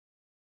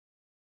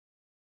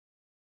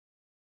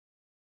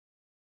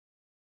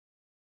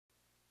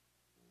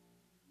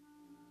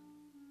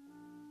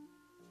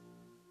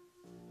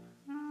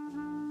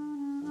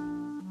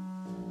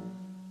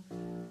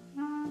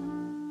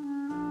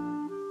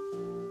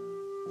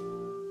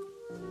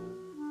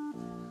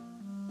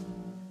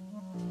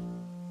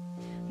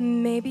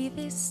Maybe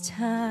this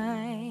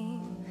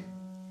time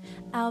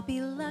I'll be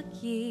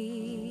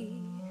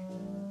lucky.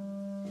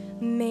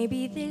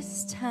 Maybe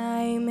this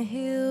time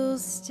he'll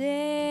stay.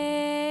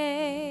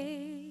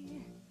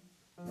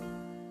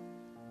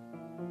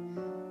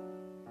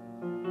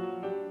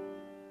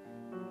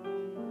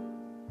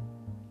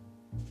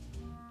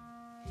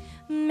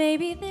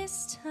 Maybe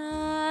this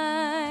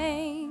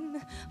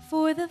time,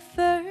 for the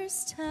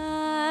first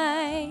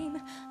time,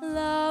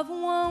 love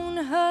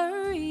won't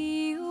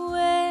hurry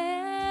away.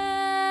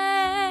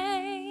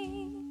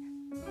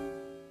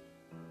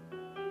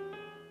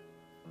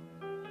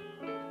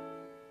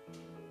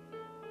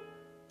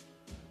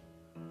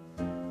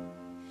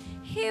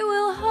 He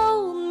will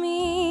hold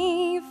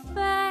me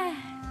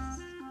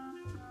fast.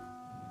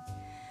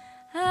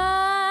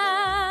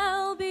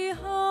 I'll be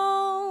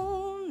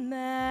home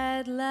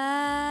at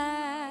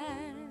last.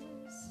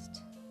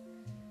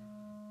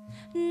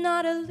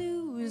 Not a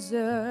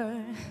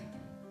loser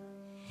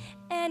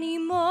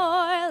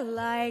anymore,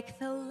 like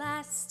the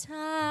last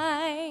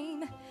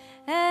time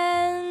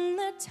and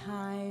the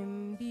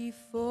time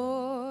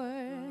before.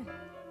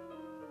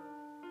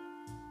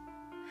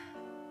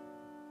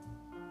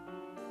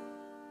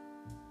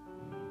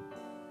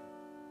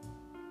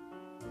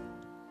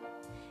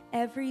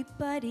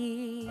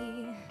 Everybody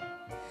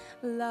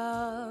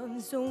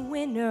loves a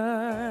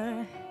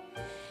winner.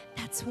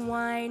 That's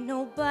why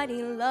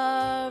nobody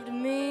loved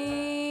me.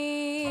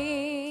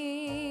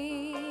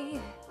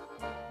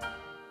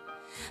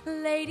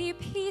 Lady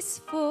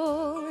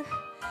peaceful,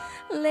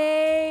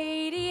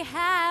 lady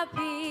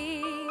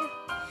happy,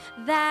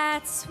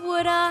 that's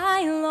what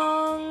I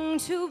long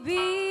to be.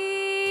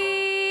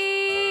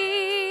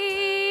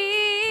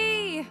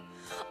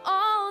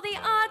 All the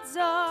odds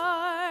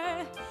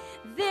are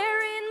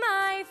they're in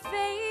my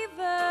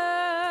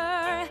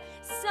favor.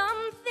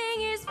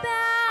 Something is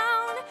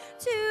bound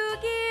to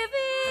give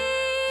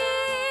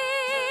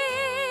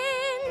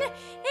in.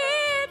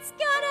 It's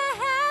gonna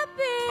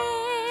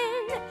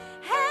happen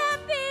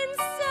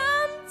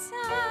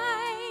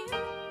sometime.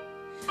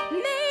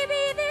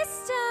 Maybe this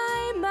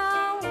time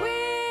I'll win.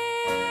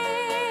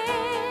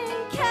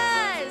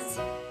 'Cause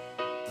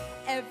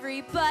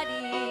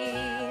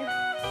everybody,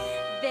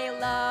 they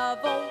love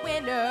a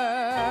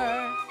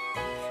winner.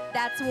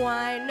 That's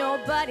why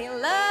nobody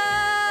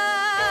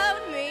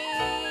loved me.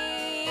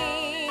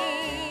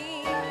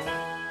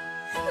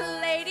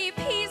 Lady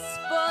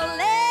peaceful,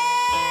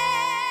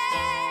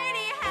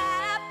 lady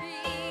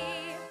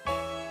happy,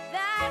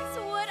 that's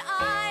what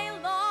I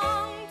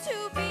long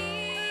to be.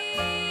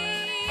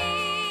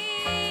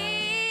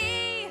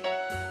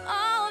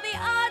 All the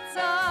odds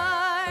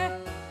are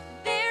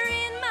they're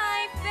in my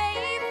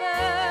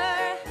favor.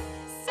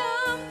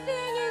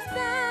 Something is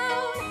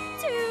bound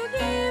to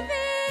give in.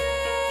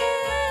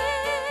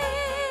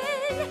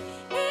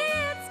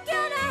 It's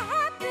gonna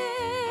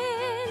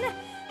happen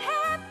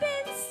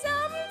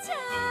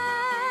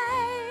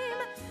sometime.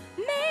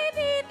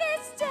 Maybe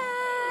this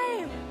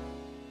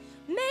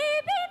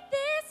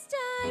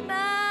time